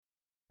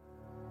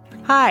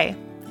Hi,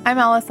 I'm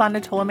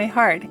Ep.17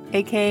 Hard,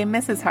 aka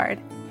Mrs. Hard,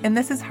 and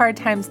this is Hard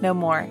Times No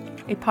More,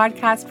 a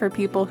podcast for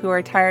people who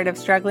are tired of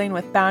struggling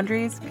with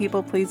boundaries,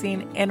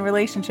 people-pleasing, and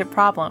relationship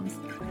problems.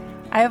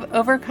 I have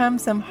overcome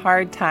some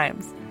hard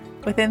times.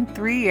 Within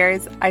 3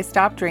 years, I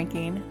stopped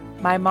drinking,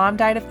 my mom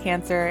died of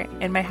cancer,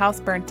 and my house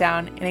burnt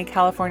down in a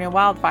California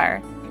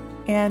wildfire.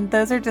 And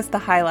those are just the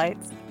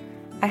highlights.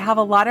 I have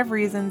a lot of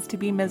reasons to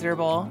be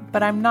miserable,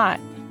 but I'm not.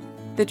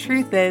 The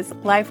truth is,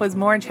 life was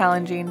more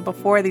challenging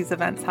before these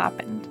events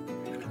happened.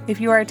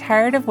 If you are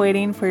tired of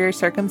waiting for your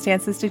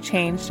circumstances to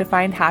change to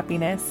find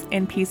happiness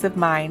and peace of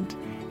mind,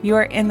 you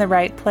are in the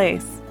right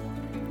place.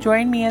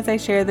 Join me as I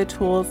share the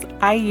tools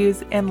I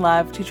use and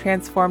love to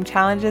transform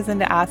challenges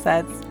into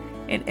assets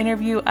and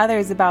interview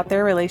others about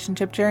their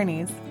relationship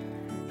journeys.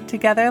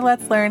 Together,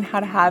 let's learn how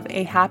to have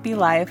a happy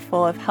life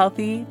full of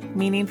healthy,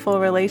 meaningful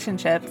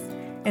relationships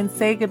and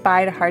say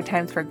goodbye to hard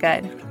times for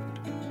good.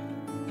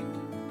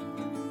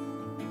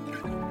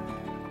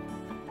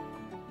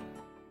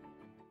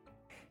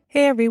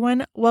 Hey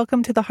everyone,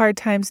 welcome to the Hard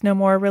Times No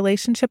More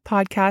Relationship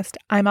Podcast.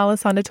 I'm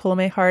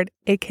Ep.17 Hard,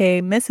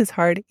 aka Mrs.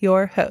 Hard,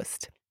 your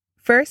host.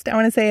 First, I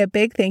want to say a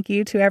big thank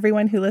you to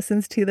everyone who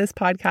listens to this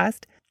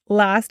podcast.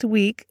 Last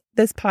week,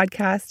 this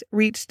podcast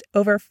reached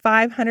over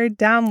 500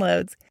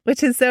 downloads,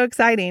 which is so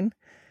exciting.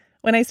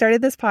 When I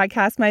started this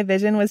podcast, my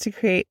vision was to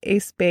create a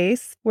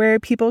space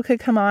where people could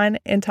come on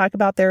and talk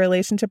about their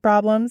relationship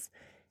problems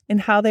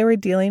and how they were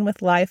dealing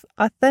with life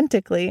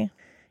authentically.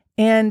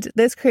 And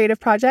this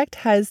creative project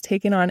has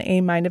taken on a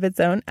mind of its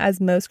own,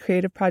 as most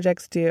creative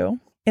projects do.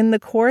 And the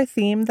core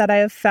theme that I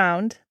have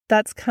found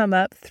that's come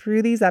up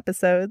through these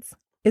episodes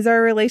is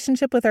our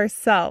relationship with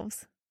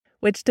ourselves,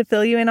 which, to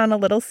fill you in on a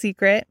little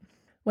secret,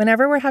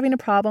 whenever we're having a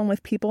problem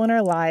with people in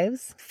our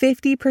lives,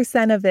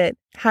 50% of it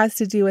has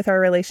to do with our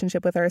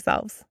relationship with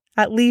ourselves,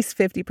 at least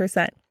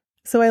 50%.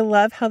 So I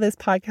love how this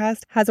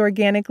podcast has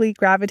organically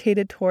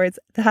gravitated towards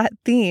that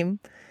theme,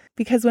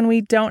 because when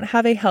we don't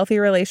have a healthy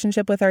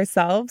relationship with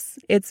ourselves,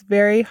 it's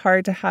very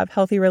hard to have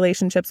healthy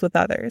relationships with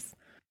others.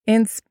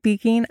 And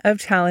speaking of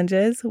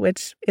challenges,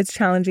 which it's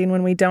challenging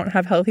when we don't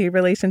have healthy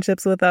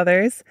relationships with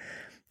others,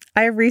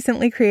 I have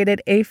recently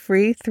created a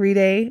free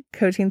 3-day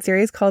coaching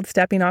series called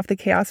Stepping Off the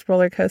Chaos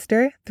Roller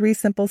Coaster, 3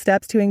 Simple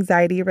Steps to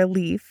Anxiety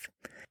Relief.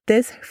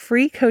 This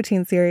free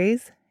coaching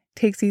series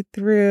takes you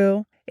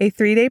through a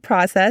 3-day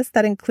process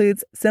that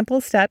includes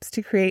simple steps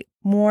to create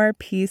more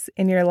peace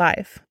in your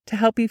life, to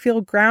help you feel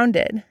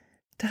grounded,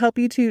 to help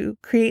you to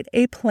create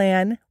a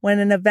plan when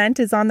an event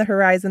is on the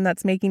horizon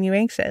that's making you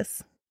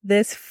anxious.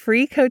 This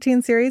free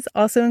coaching series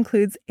also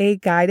includes a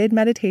guided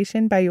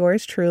meditation by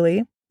yours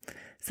truly.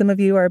 Some of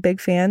you are big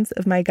fans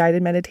of my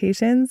guided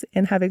meditations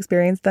and have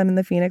experienced them in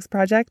the Phoenix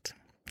Project.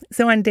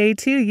 So on day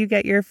 2, you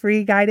get your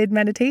free guided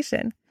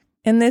meditation.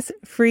 And this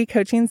free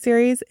coaching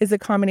series is a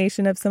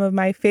combination of some of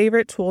my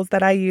favorite tools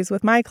that I use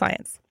with my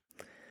clients.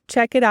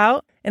 Check it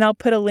out, and I'll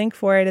put a link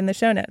for it in the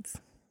show notes.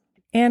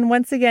 And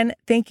once again,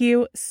 thank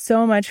you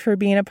so much for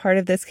being a part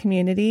of this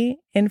community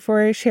and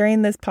for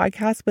sharing this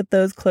podcast with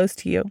those close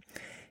to you.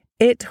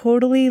 It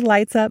totally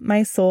lights up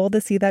my soul to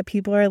see that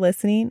people are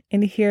listening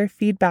and to hear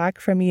feedback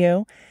from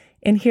you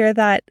and hear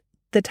that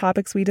the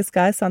topics we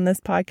discuss on this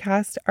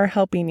podcast are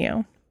helping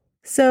you.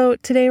 So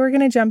today we're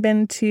going to jump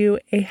into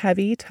a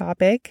heavy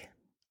topic.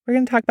 We're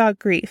going to talk about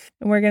grief,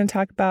 and we're going to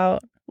talk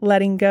about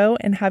letting go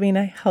and having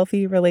a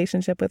healthy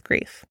relationship with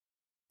grief.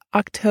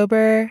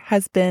 October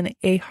has been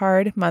a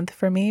hard month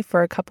for me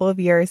for a couple of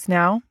years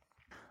now.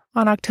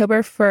 On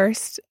October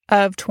 1st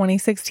of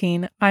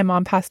 2016, my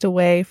mom passed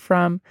away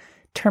from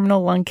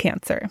terminal lung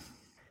cancer.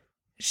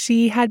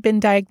 She had been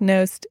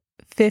diagnosed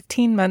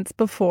 15 months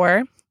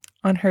before,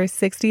 on her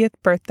 60th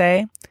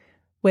birthday,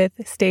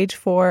 with stage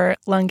 4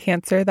 lung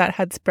cancer that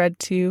had spread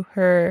to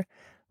her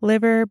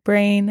liver,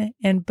 brain,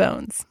 and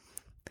bones.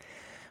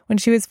 When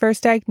she was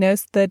first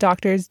diagnosed, the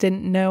doctors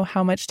didn't know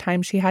how much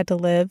time she had to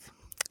live,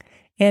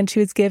 and she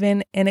was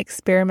given an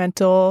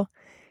experimental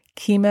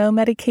chemo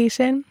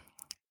medication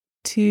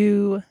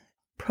to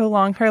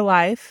prolong her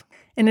life,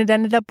 and it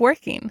ended up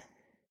working.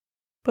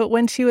 But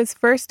when she was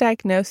first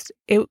diagnosed,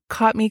 it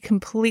caught me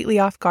completely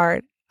off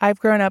guard. I've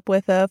grown up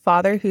with a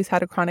father who's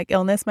had a chronic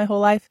illness my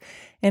whole life,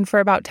 and for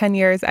about 10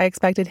 years, I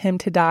expected him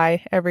to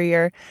die every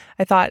year.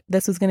 I thought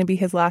this was going to be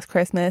his last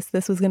Christmas,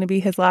 this was going to be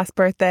his last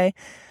birthday.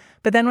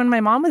 But then when my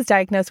mom was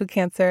diagnosed with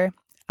cancer,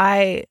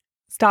 I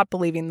stopped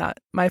believing that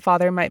my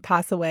father might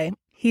pass away.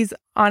 He's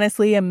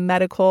honestly a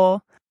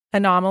medical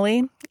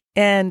anomaly,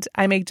 and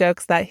I make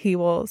jokes that he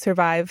will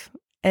survive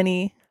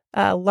any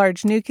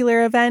large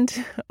nuclear event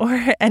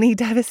or any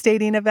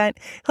devastating event.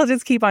 He'll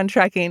just keep on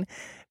trucking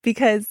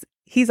because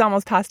he's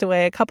almost passed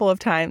away a couple of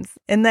times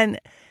and then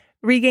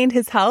regained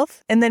his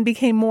health and then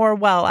became more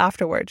well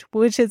afterwards,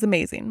 which is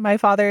amazing. My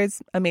father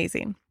is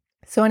amazing.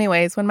 So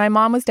anyways, when my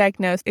mom was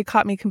diagnosed, it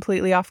caught me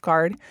completely off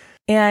guard,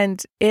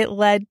 and it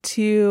led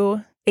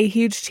to a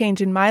huge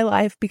change in my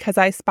life because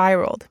I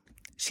spiraled.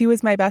 She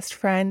was my best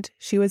friend.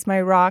 She was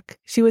my rock.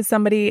 She was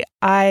somebody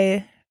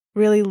I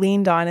really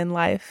leaned on in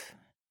life,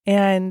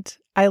 and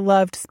I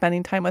loved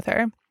spending time with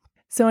her.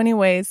 So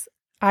anyways,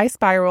 I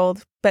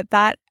spiraled, but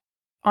that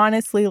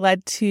honestly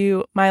led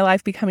to my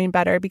life becoming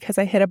better because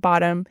I hit a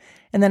bottom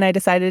and then I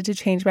decided to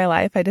change my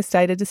life. I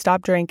decided to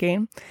stop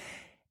drinking,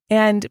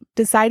 and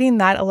deciding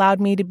that allowed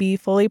me to be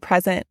fully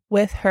present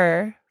with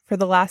her for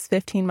the last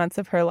 15 months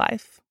of her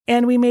life.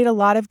 And we made a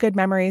lot of good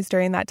memories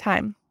during that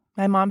time.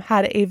 My mom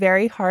had a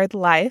very hard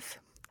life.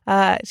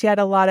 She had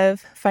a lot of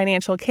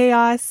financial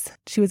chaos.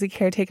 She was a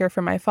caretaker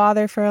for my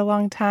father for a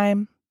long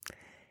time.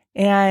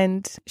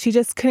 And she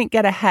just couldn't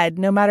get ahead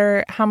no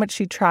matter how much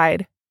she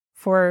tried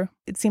for,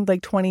 it seemed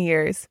like 20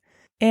 years.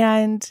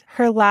 And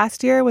her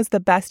last year was the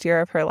best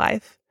year of her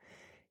life.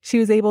 She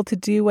was able to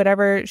do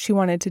whatever she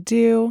wanted to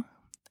do.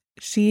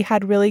 She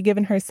had really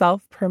given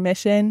herself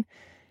permission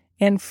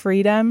and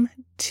freedom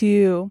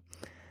to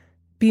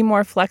be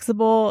more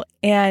flexible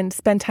and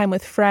spend time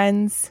with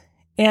friends.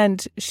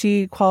 And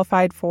she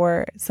qualified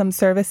for some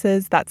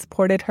services that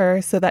supported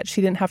her so that she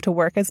didn't have to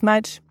work as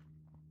much.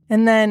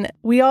 And then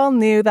we all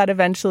knew that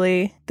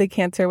eventually the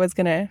cancer was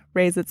going to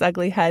raise its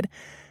ugly head.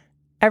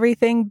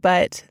 Everything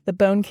but the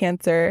bone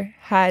cancer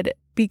had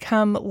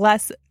become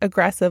less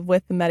aggressive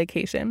with the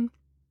medication.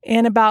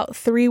 And about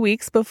 3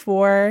 weeks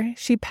before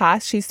she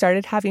passed, she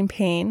started having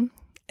pain.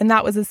 And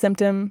that was a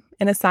symptom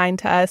and a sign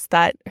to us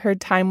that her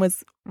time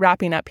was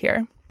wrapping up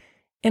here.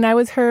 And I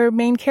was her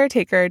main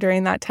caretaker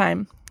during that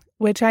time,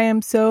 which I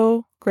am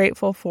so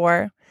grateful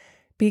for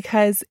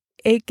because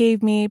it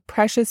gave me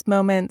precious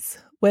moments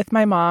with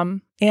my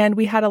mom. And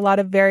we had a lot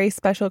of very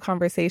special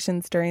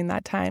conversations during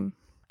that time.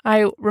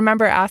 I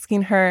remember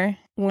asking her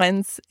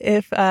once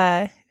if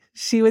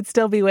she would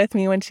still be with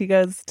me when she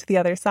goes to the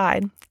other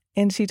side.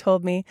 And she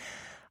told me,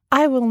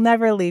 "I will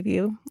never leave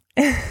you."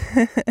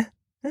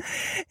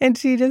 And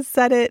she just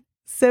said it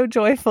so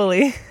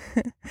joyfully.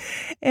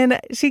 And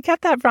she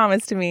kept that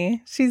promise to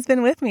me. She's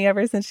been with me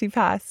ever since she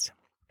passed.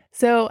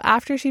 So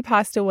after she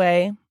passed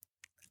away,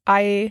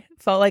 I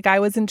felt like I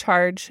was in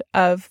charge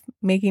of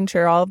making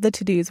sure all of the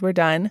to-dos were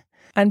done,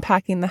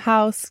 unpacking the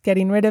house,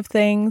 getting rid of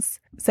things,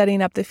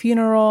 setting up the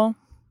funeral,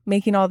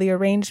 making all the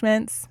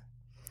arrangements.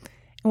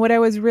 And what I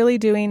was really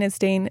doing is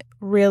staying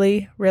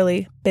really,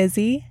 really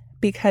busy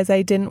because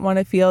I didn't want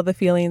to feel the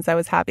feelings I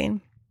was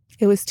having.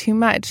 It was too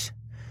much.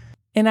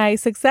 And I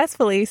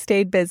successfully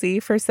stayed busy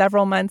for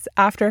several months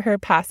after her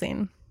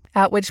passing,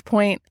 at which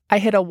point I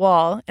hit a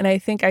wall and I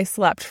think I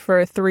slept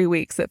for 3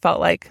 weeks. It felt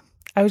like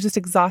I was just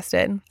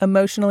exhausted,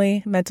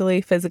 emotionally,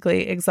 mentally,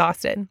 physically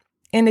exhausted.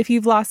 And if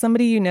you've lost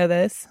somebody, you know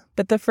this,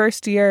 but the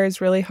first year is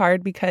really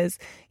hard because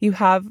you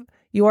have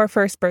your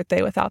first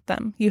birthday without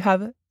them. You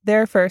have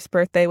their first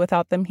birthday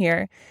without them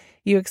here.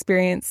 You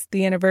experience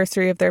the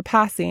anniversary of their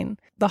passing.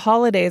 The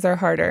holidays are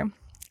harder.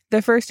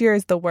 The first year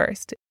is the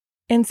worst.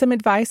 And some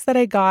advice that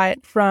I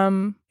got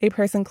from a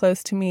person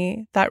close to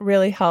me that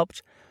really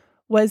helped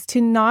was to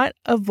not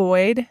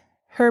avoid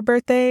her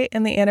birthday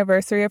and the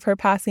anniversary of her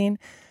passing,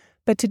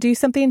 but to do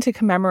something to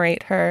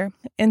commemorate her.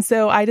 And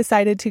so I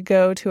decided to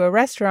go to a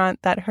restaurant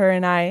that her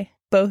and I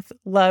both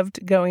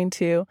loved going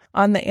to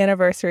on the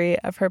anniversary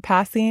of her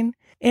passing.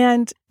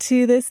 And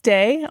to this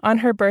day, on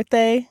her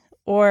birthday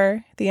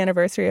or the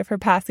anniversary of her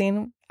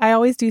passing, I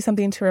always do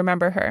something to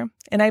remember her,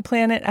 and I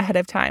plan it ahead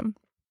of time.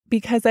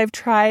 Because I've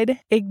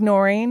tried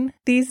ignoring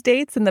these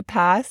dates in the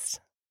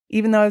past,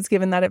 even though I was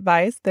given that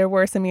advice, there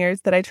were some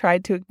years that I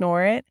tried to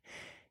ignore it,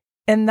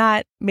 and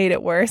that made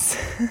it worse.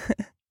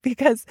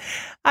 Because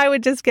I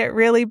would just get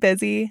really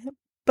busy,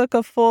 book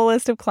a full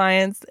list of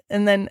clients,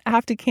 and then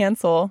have to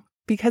cancel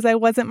because I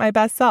wasn't my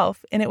best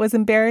self. And it was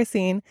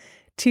embarrassing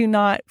to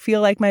not feel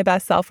like my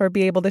best self or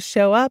be able to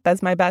show up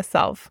as my best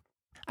self.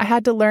 I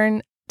had to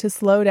learn to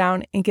slow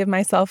down and give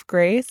myself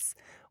grace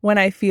when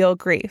I feel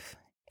grief.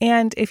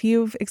 And if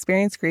you've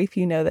experienced grief,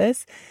 you know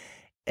this.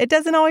 It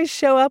doesn't always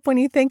show up when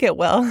you think it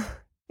will.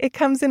 It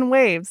comes in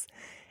waves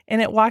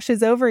and it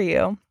washes over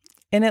you.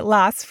 And it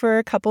lasts for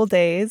a couple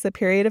days, a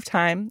period of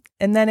time,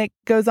 and then it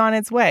goes on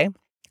its way.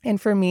 And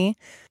for me,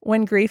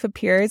 when grief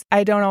appears,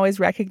 I don't always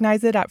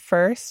recognize it at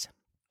first.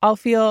 I'll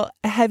feel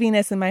a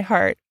heaviness in my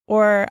heart,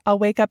 or I'll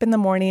wake up in the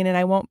morning and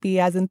I won't be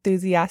as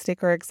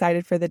enthusiastic or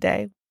excited for the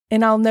day.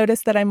 And I'll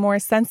notice that I'm more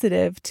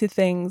sensitive to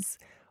things,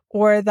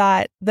 or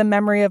that the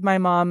memory of my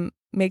mom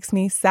makes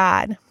me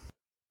sad.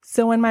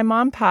 So when my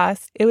mom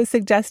passed, it was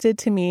suggested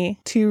to me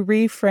to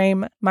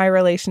reframe my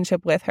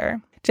relationship with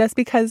her. Just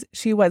because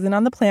she wasn't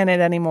on the planet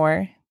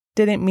anymore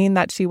didn't mean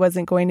that she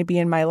wasn't going to be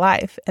in my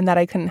life and that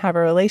I couldn't have a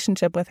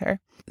relationship with her.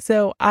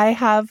 So I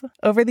have,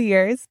 over the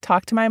years,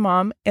 talked to my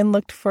mom and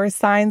looked for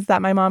signs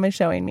that my mom is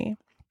showing me.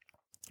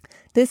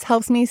 This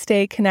helps me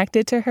stay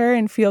connected to her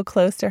and feel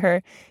close to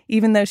her,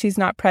 even though she's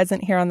not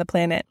present here on the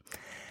planet.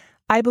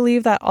 I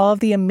believe that all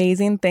of the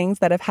amazing things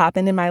that have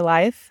happened in my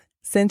life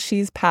since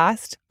she's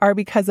passed are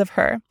because of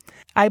her.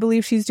 I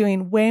believe she's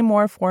doing way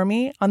more for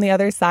me on the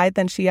other side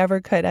than she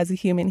ever could as a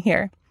human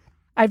here.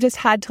 I've just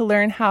had to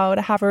learn how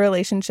to have a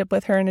relationship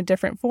with her in a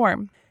different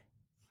form.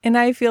 And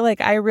I feel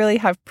like I really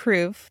have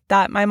proof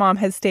that my mom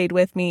has stayed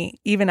with me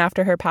even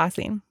after her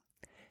passing.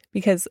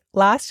 because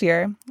last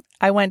year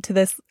I went to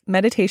this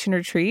meditation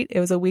retreat. It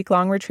was a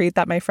week-long retreat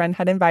that my friend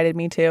had invited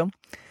me to,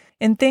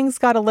 and things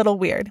got a little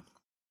weird.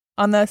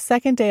 On the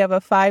second day of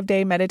a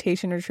 5-day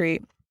meditation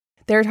retreat,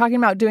 they were talking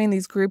about doing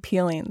these group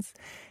healings,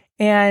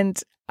 and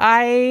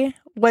I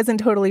wasn't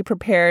totally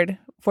prepared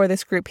for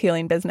this group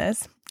healing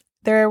business.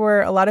 There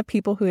were a lot of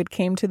people who had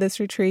came to this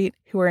retreat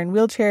who were in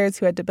wheelchairs,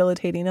 who had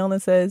debilitating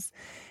illnesses,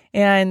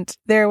 and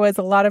there was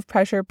a lot of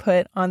pressure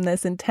put on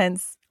this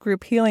intense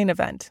group healing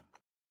event.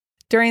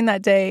 During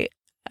that day,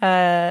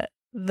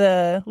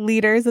 the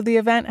leaders of the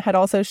event had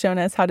also shown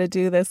us how to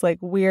do this like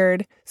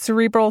weird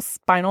cerebral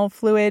spinal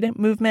fluid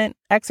movement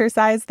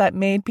exercise that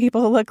made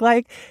people look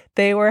like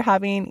they were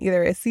having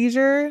either a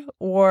seizure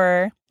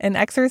or an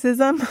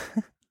exorcism.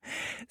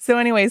 So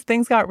anyways,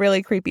 things got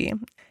really creepy.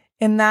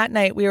 And that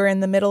night we were in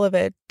the middle of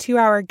a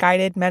 2-hour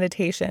guided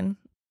meditation,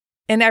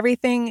 and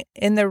everything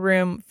in the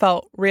room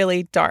felt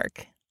really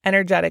dark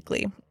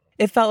energetically.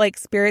 It felt like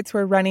spirits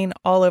were running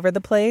all over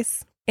the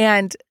place.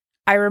 And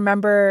I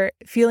remember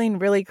feeling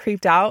really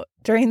creeped out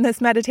during this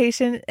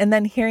meditation and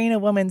then hearing a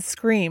woman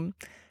scream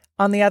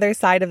on the other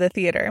side of the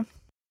theater.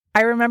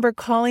 I remember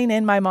calling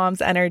in my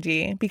mom's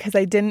energy because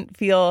I didn't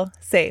feel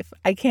safe.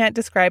 I can't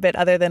describe it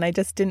other than I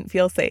just didn't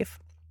feel safe.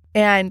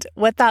 And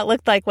what that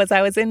looked like was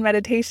I was in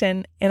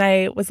meditation and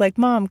I was like,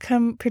 Mom,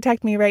 come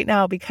protect me right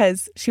now,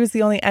 because she was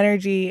the only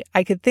energy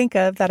I could think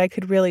of that I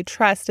could really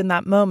trust in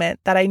that moment,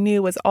 that I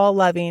knew was all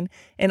loving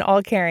and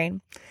all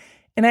caring.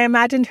 And I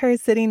imagined her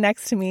sitting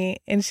next to me,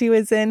 and she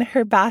was in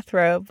her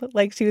bathrobe,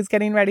 like she was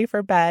getting ready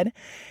for bed,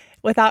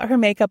 without her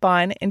makeup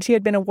on, and she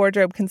had been a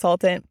wardrobe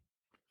consultant.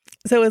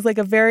 So it was like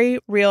a very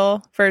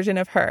real version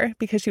of her,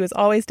 because she was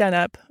always done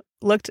up,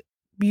 looked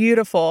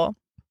beautiful,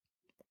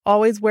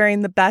 always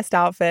wearing the best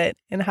outfit,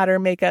 and had her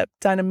makeup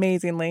done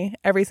amazingly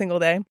every single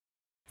day.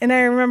 And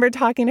I remember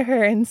talking to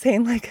her and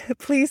saying, like,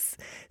 please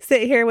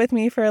sit here with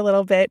me for a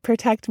little bit,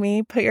 protect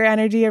me, put your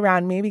energy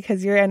around me,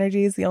 because your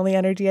energy is the only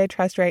energy I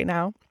trust right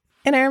now.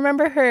 And I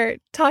remember her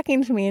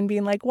talking to me and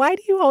being like, why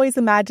do you always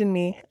imagine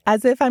me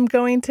as if I'm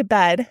going to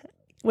bed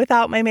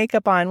without my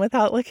makeup on,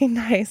 without looking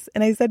nice?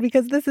 And I said,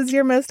 because this is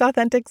your most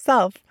authentic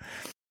self.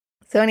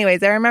 So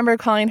anyways, I remember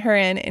calling her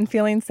in and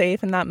feeling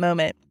safe in that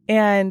moment.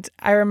 And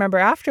I remember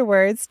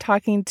afterwards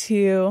talking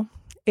to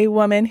a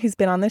woman who's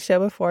been on the show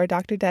before,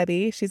 Dr.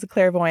 Debbie. She's a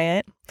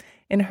clairvoyant,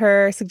 and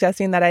her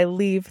suggesting that I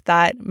leave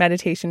that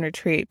meditation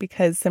retreat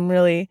because some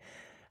really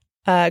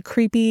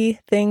creepy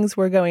things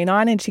were going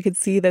on and she could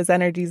see those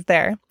energies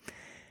there.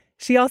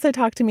 She also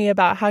talked to me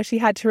about how she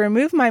had to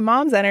remove my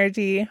mom's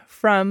energy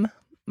from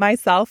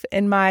myself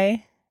in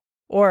my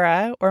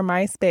aura or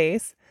my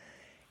space.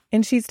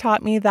 And she's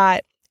taught me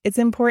that it's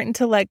important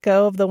to let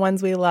go of the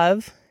ones we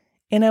love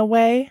in a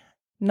way,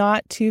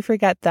 not to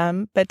forget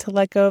them, but to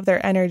let go of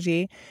their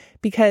energy,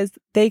 because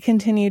they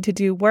continue to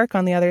do work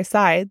on the other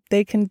side.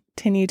 They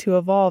continue to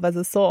evolve as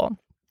a soul.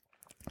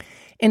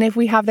 And if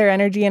we have their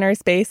energy in our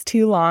space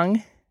too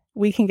long,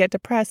 we can get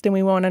depressed and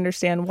we won't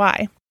understand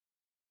why.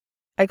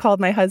 I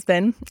called my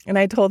husband and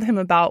I told him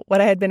about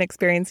what I had been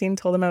experiencing,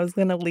 told him I was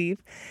going to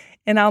leave.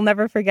 And I'll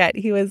never forget,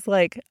 he was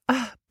like,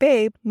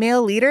 babe,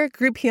 male leader,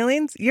 group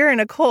healings, you're in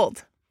a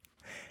cult.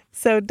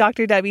 So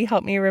Dr. Debbie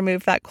helped me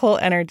remove that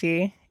cult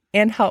energy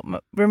and help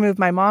remove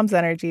my mom's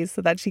energy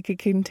so that she could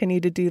continue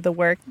to do the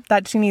work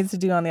that she needs to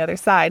do on the other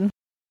side.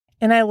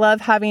 And I love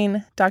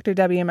having Dr.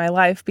 Debbie in my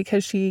life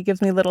because she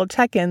gives me little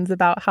check-ins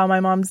about how my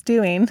mom's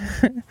doing.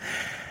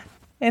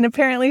 And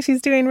apparently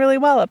she's doing really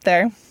well up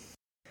there.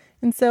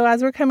 And so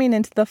as we're coming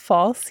into the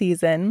fall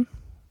season,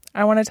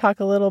 I want to talk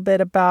a little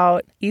bit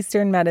about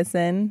Eastern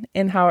medicine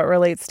and how it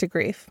relates to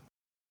grief.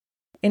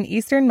 In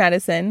Eastern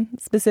medicine,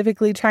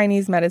 specifically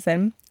Chinese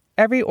medicine,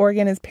 every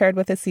organ is paired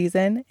with a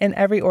season, and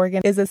every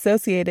organ is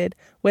associated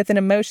with an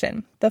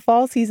emotion. The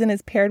fall season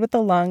is paired with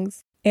the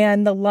lungs,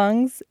 and the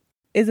lungs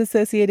is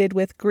associated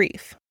with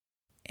grief.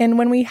 And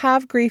when we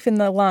have grief in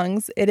the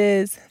lungs, it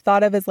is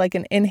thought of as like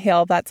an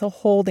inhale that's a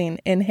holding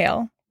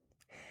inhale.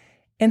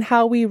 And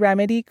how we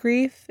remedy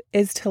grief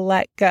is to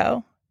let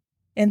go,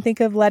 and think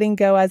of letting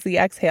go as the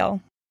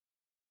exhale.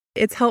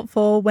 It's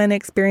helpful when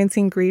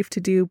experiencing grief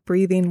to do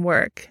breathing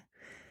work,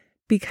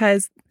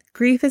 because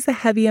grief is a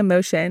heavy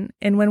emotion,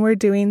 and when we're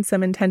doing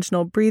some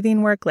intentional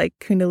breathing work like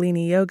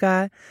Kundalini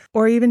yoga,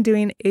 or even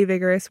doing a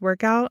vigorous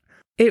workout,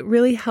 it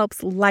really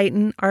helps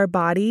lighten our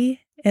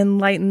body and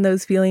lighten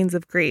those feelings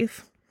of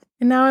grief.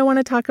 And now I want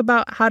to talk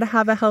about how to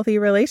have a healthy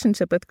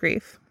relationship with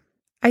grief.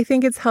 I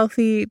think it's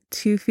healthy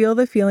to feel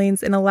the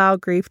feelings and allow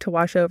grief to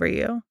wash over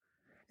you,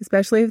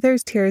 especially if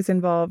there's tears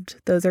involved.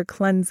 Those are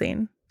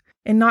cleansing.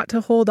 And not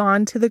to hold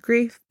on to the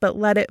grief, but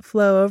let it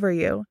flow over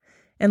you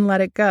and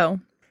let it go.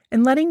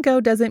 And letting go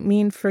doesn't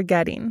mean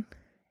forgetting.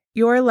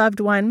 Your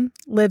loved one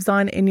lives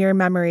on in your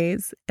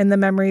memories and the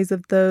memories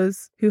of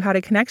those who had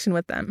a connection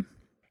with them.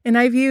 And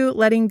I view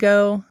letting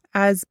go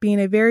as being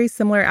a very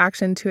similar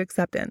action to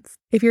acceptance.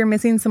 If you're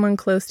missing someone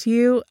close to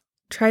you,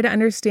 try to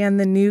understand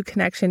the new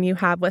connection you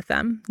have with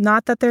them.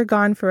 Not that they're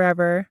gone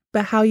forever,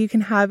 but how you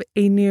can have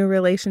a new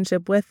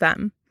relationship with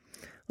them.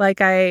 Like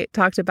I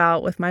talked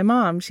about with my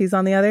mom, she's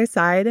on the other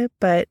side,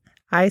 but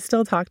I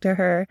still talk to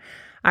her.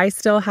 I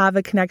still have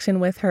a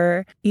connection with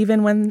her,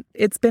 even when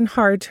it's been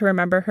hard to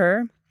remember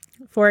her.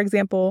 For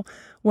example,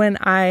 when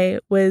I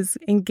was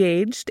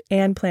engaged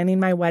and planning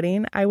my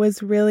wedding, I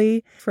was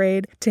really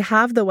afraid to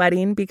have the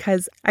wedding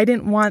because I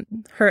didn't want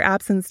her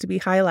absence to be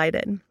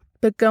highlighted.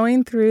 But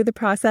going through the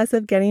process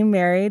of getting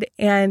married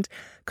and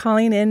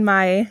calling in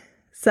my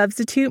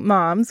substitute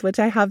moms, which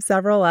I have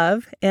several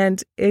of,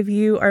 and if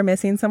you are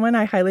missing someone,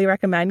 I highly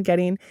recommend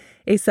getting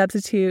a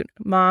substitute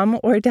mom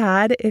or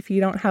dad if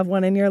you don't have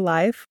one in your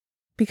life,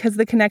 because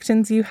the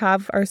connections you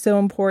have are so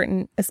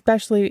important,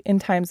 especially in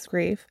times of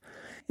grief.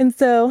 And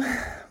so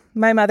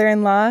my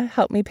mother-in-law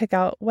helped me pick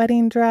out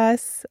wedding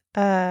dress.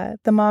 The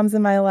moms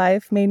in my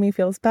life made me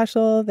feel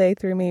special. They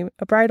threw me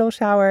a bridal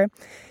shower.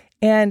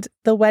 And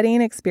the wedding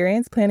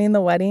experience, planning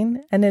the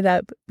wedding, ended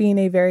up being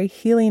a very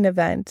healing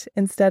event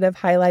instead of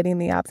highlighting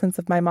the absence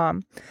of my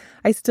mom.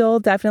 I still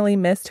definitely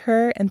missed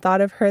her and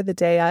thought of her the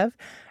day of.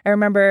 I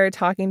remember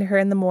talking to her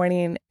in the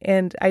morning,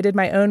 and I did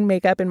my own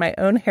makeup and my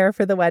own hair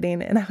for the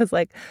wedding. And I was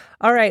like,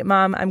 all right,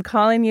 Mom, I'm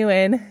calling you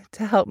in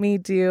to help me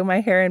do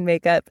my hair and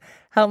makeup.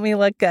 Help me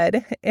look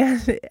good.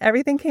 And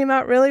everything came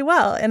out really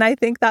well. And I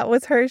think that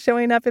was her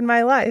showing up in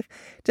my life,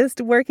 just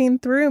working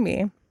through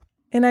me.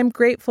 And I'm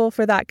grateful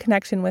for that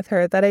connection with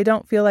her, that I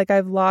don't feel like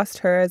I've lost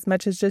her as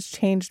much as just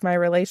changed my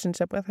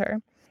relationship with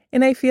her.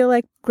 And I feel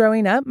like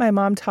growing up, my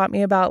mom taught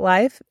me about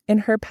life,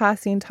 and her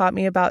passing taught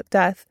me about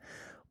death,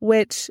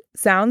 which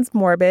sounds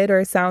morbid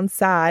or sounds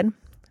sad,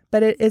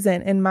 but it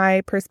isn't in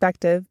my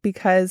perspective,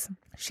 because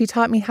she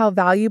taught me how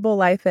valuable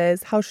life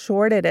is, how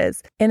short it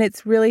is, and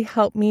it's really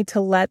helped me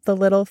to let the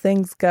little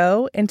things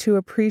go and to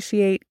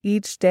appreciate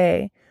each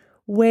day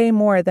way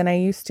more than I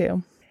used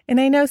to. And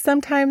I know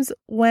sometimes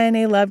when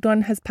a loved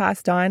one has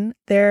passed on,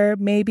 there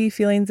may be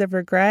feelings of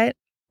regret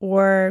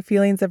or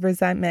feelings of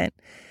resentment.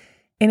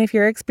 And if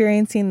you're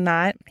experiencing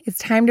that, it's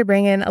time to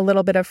bring in a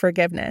little bit of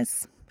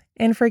forgiveness.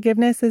 And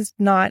forgiveness is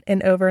not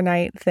an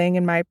overnight thing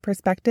in my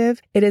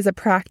perspective. It is a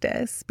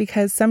practice,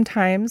 because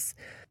sometimes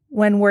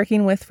when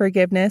working with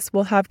forgiveness,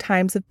 we'll have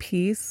times of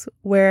peace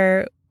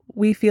where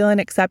we feel an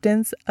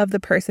acceptance of the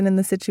person in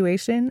the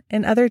situation,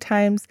 and other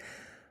times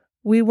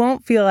we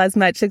won't feel as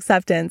much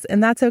acceptance,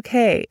 and that's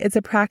okay. It's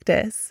a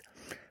practice.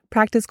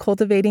 Practice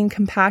cultivating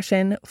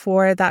compassion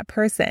for that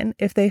person.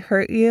 If they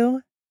hurt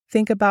you,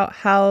 think about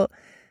how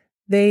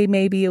they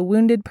may be a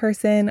wounded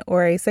person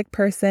or a sick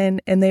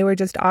person, and they were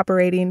just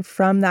operating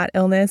from that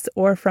illness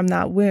or from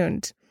that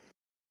wound.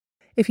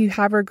 If you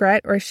have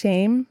regret or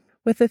shame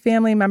with a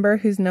family member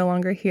who's no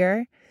longer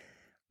here,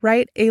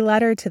 write a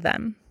letter to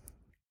them.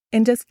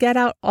 And just get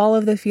out all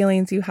of the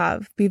feelings you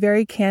have. Be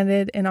very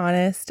candid and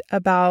honest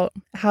about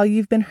how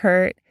you've been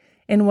hurt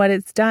and what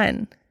it's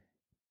done.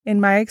 In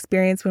my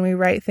experience, when we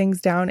write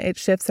things down, it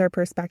shifts our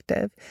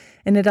perspective,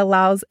 and it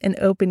allows an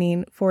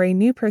opening for a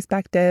new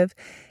perspective.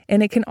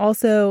 And it can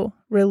also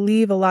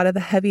relieve a lot of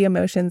the heavy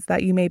emotions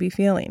that you may be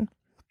feeling.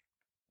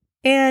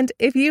 And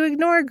if you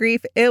ignore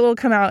grief, it will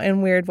come out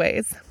in weird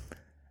ways.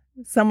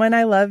 Someone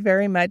I love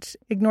very much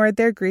ignored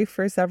their grief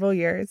for several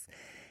years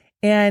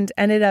and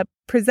ended up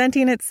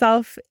presenting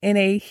itself in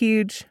a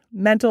huge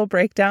mental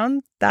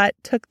breakdown that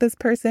took this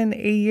person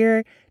a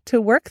year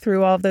to work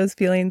through all of those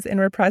feelings and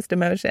repressed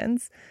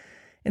emotions.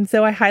 And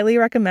so I highly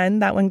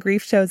recommend that when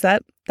grief shows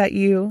up, that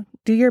you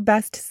do your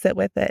best to sit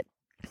with it.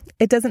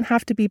 It doesn't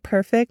have to be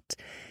perfect,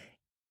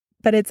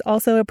 but it's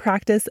also a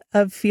practice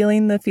of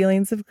feeling the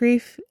feelings of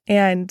grief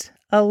and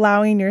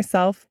allowing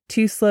yourself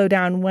to slow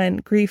down when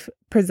grief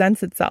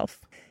presents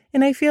itself.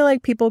 And I feel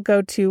like people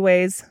go two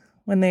ways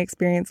when they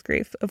experience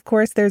grief. Of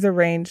course, there's a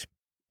range,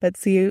 but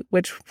see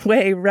which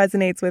way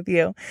resonates with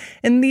you.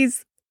 And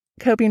these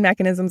coping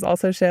mechanisms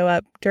also show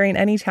up during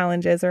any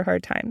challenges or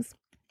hard times.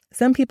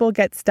 Some people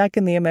get stuck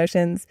in the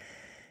emotions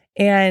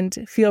and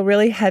feel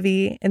really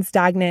heavy and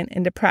stagnant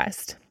and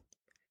depressed.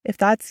 If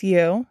that's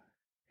you,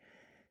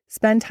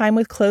 spend time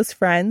with close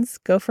friends,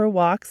 go for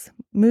walks,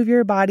 move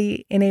your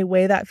body in a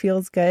way that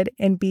feels good,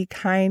 and be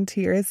kind to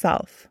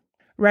yourself.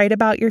 Write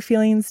about your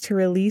feelings to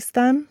release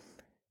them,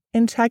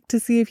 and check to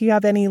see if you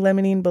have any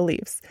limiting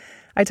beliefs.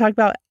 I talked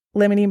about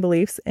limiting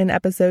beliefs in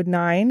episode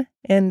 9,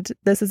 and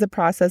this is a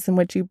process in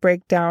which you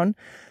break down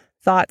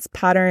thoughts,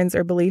 patterns,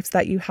 or beliefs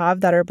that you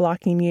have that are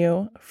blocking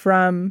you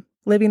from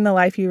living the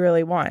life you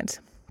really want.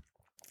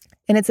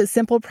 And it's a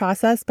simple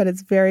process, but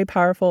it's very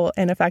powerful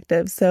and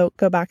effective. So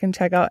go back and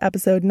check out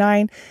episode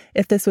 9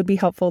 if this would be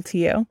helpful to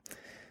you.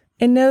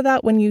 And know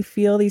that when you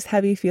feel these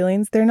heavy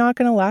feelings, they're not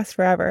going to last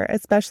forever,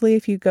 especially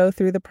if you go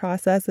through the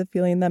process of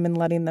feeling them and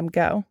letting them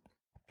go.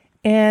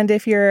 And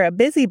if you're a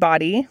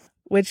busybody,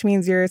 which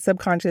means you're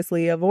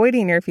subconsciously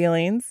avoiding your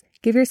feelings,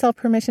 give yourself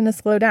permission to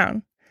slow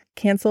down.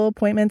 Cancel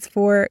appointments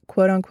for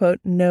quote unquote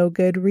no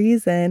good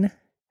reason,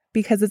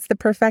 because it's the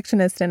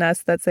perfectionist in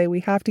us that say we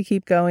have to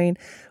keep going.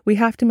 We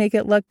have to make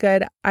it look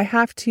good. I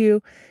have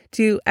to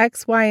do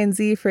X, Y, and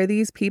Z for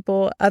these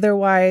people.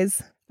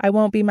 Otherwise, I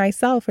won't be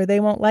myself, or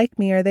they won't like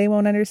me, or they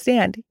won't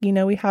understand.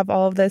 We have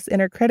all of this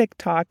inner critic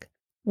talk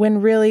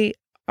when really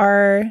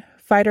our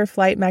fight or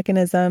flight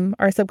mechanism,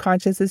 our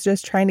subconscious is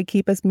just trying to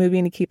keep us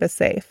moving to keep us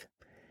safe.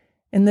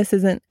 And this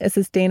isn't a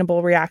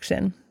sustainable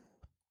reaction.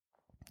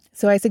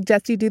 So I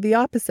suggest you do the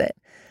opposite.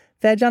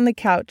 Veg on the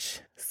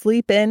couch,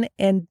 sleep in,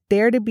 and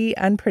dare to be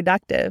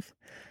unproductive.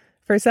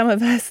 For some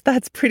of us,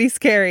 that's pretty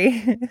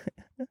scary.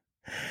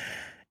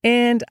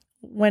 And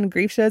when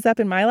grief shows up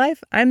in my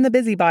life, I'm the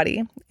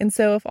busybody. And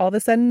so if all of a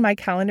sudden my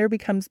calendar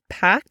becomes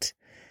packed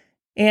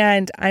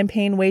and I'm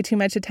paying way too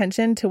much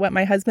attention to what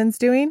my husband's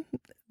doing,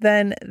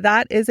 then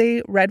that is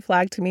a red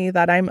flag to me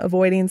that I'm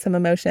avoiding some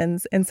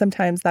emotions, and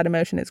sometimes that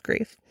emotion is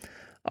grief.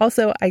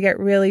 Also, I get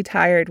really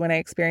tired when I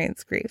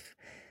experience grief,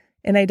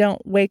 and I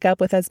don't wake up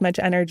with as much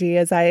energy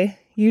as I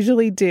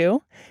usually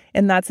do,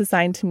 and that's a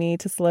sign to me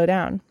to slow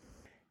down.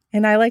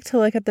 And I like to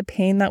look at the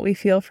pain that we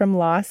feel from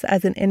loss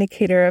as an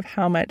indicator of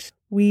how much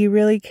we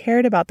really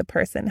cared about the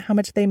person, how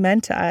much they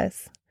meant to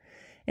us.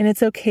 And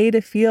it's okay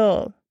to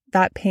feel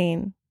that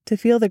pain, to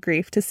feel the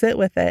grief, to sit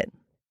with it.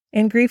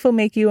 And grief will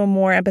make you a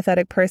more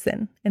empathetic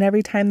person. And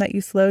every time that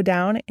you slow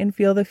down and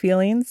feel the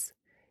feelings,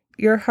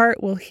 your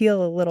heart will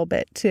heal a little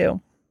bit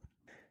too.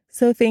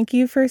 So thank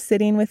you for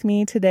sitting with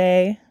me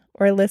today,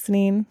 or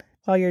listening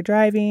while you're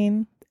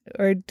driving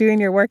or doing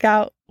your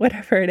workout,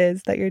 whatever it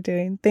is that you're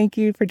doing. Thank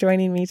you for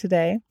joining me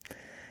today.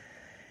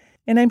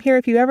 And I'm here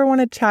if you ever want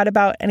to chat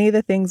about any of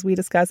the things we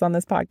discuss on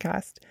this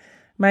podcast.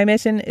 My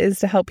mission is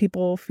to help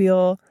people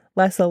feel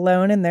less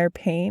alone in their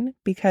pain,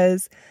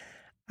 because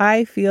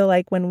I feel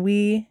like when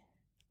we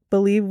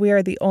believe we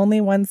are the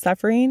only ones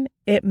suffering,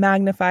 it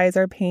magnifies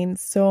our pain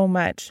so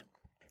much.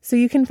 So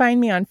you can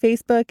find me on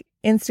Facebook,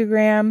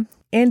 Instagram,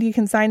 and you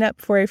can sign up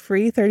for a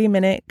free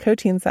 30-minute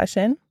coaching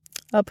session.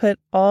 I'll put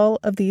all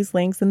of these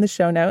links in the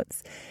show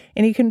notes,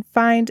 and you can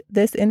find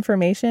this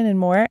information and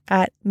more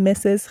at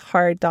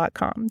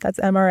mrshard.com. That's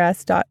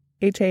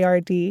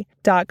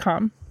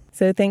mrs.hard.com.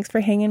 So thanks for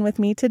hanging with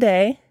me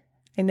today.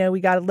 I know we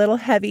got a little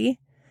heavy,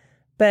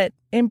 but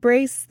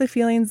embrace the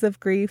feelings of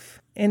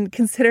grief and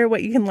consider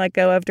what you can let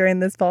go of during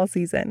this fall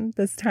season,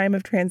 this time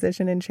of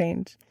transition and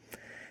change.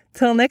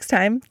 Till next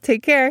time,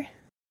 take care.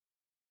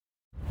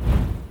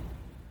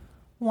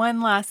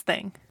 One last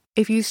thing.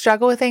 If you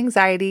struggle with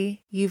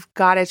anxiety, you've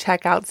got to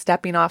check out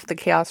Stepping Off the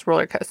Chaos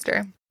roller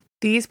coaster.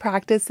 These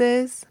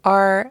practices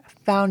are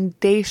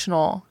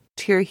foundational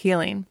to your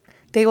healing.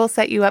 They will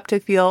set you up to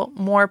feel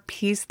more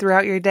peace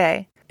throughout your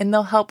day, and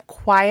they'll help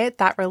quiet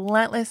that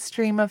relentless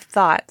stream of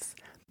thoughts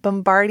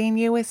bombarding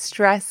you with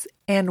stress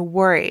and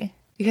worry,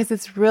 because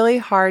it's really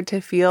hard to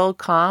feel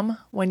calm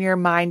when your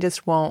mind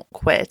just won't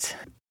quit.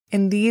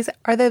 And these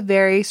are the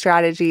very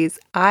strategies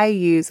I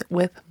use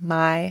with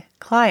my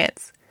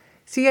clients.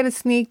 So you get a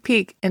sneak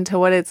peek into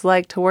what it's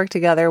like to work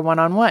together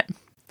one-on-one.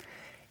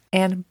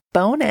 And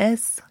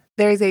bonus,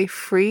 there's a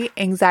free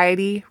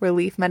anxiety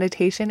relief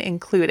meditation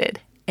included,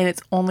 and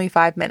it's only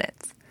 5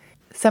 minutes.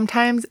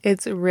 Sometimes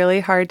it's really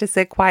hard to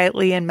sit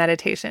quietly in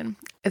meditation,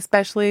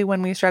 especially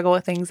when we struggle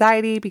with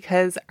anxiety,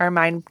 because our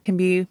mind can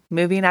be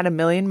moving at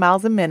 1,000,000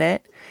 miles a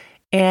minute,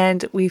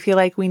 and we feel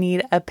like we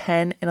need a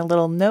pen and a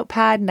little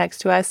notepad next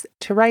to us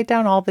to write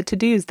down all the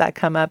to-dos that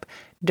come up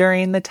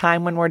during the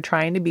time when we're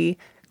trying to be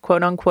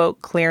quote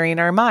unquote clearing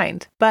our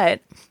mind.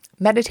 But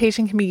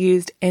meditation can be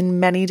used in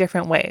many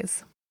different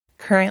ways.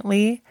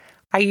 Currently,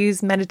 I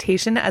use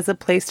meditation as a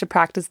place to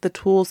practice the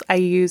tools I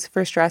use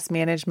for stress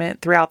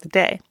management throughout the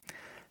day.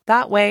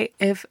 That way,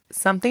 if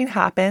something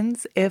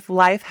happens, if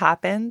life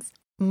happens,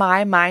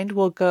 my mind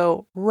will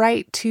go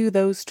right to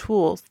those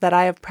tools that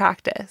I have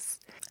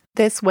practiced.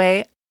 This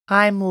way,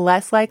 I'm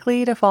less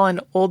likely to fall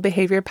into old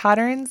behavior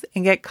patterns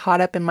and get caught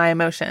up in my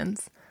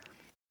emotions.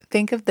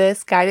 Think of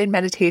this guided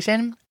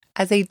meditation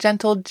as a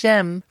gentle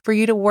gym for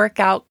you to work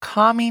out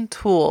calming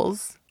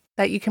tools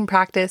that you can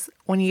practice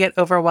when you get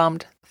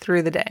overwhelmed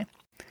through the day.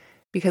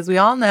 Because we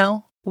all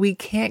know we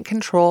can't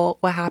control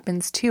what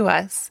happens to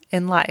us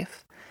in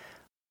life.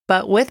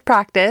 But with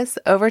practice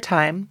over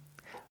time,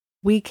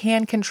 we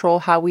can control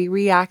how we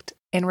react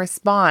and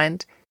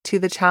respond to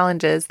the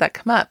challenges that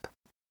come up.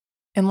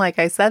 And like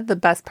I said, the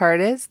best part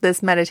is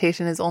this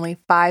meditation is only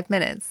 5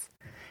 minutes.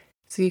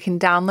 So you can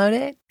download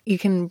it. You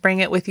can bring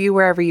it with you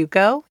wherever you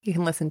go. You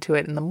can listen to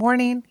it in the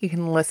morning. You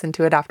can listen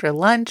to it after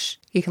lunch.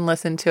 You can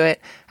listen to it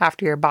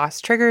after your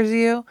boss triggers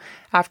you,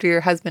 after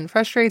your husband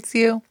frustrates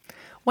you,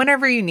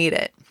 whenever you need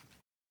it.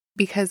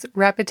 Because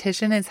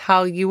repetition is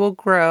how you will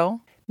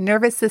grow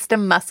nervous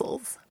system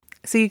muscles,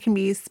 so you can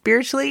be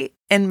spiritually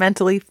and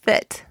mentally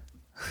fit.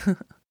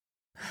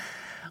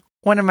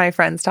 One of my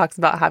friends talks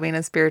about having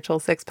a spiritual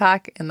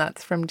six-pack, and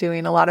that's from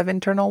doing a lot of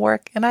internal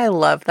work. And I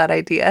love that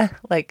idea.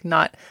 Like,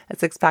 not a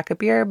six-pack of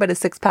beer, but a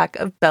six-pack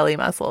of belly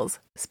muscles.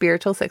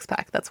 Spiritual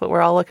six-pack. That's what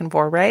we're all looking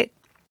for, right?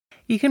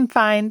 You can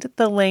find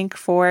the link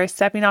for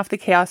Stepping Off the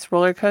Chaos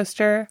roller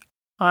coaster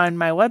on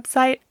my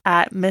website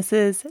at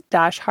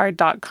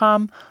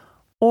mrs-hard.com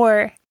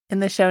or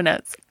in the show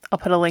notes. I'll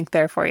put a link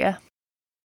there for you.